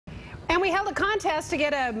And we held a contest to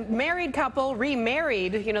get a married couple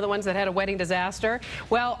remarried, you know, the ones that had a wedding disaster.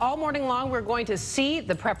 Well, all morning long, we're going to see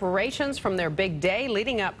the preparations from their big day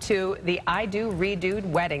leading up to the I Do Redoed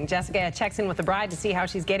wedding. Jessica checks in with the bride to see how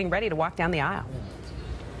she's getting ready to walk down the aisle.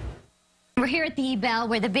 We're here at the Bell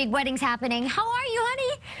where the big wedding's happening. How are you,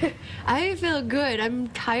 honey? I feel good. I'm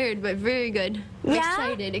tired, but very good. Yeah?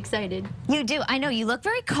 Excited. You do. I know you look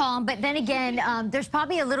very calm, but then again, there's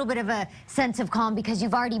probably a little bit of a sense of calm because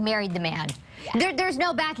you've already married the man. Yeah. There's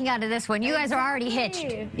no backing out of this one. You guys are already hitched.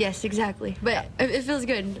 Yes, exactly. But it feels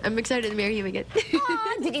good. I'm excited to marry him again.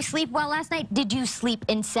 Did you sleep well last night? Did you sleep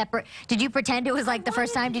in separate? Did you pretend it was like the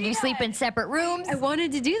first time? Did you sleep in separate rooms? I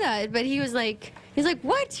wanted to do that, but he's like,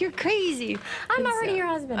 what? You're crazy. I'm already your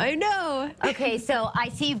husband. I know. Okay, so I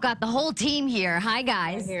see you've got the whole team here. Hi,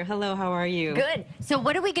 guys. Here. Hello, how are you? Good. So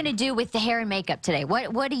what are we going to do with the hair and makeup today?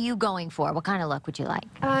 What are you going for? What kind of look would you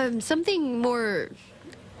like? Something more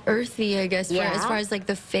earthy, I guess, Yeah. as far as like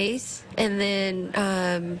the face, and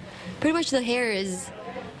then pretty much the hair is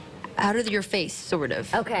out of your face, sort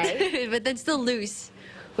of. Okay. But then still loose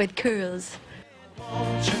with curls.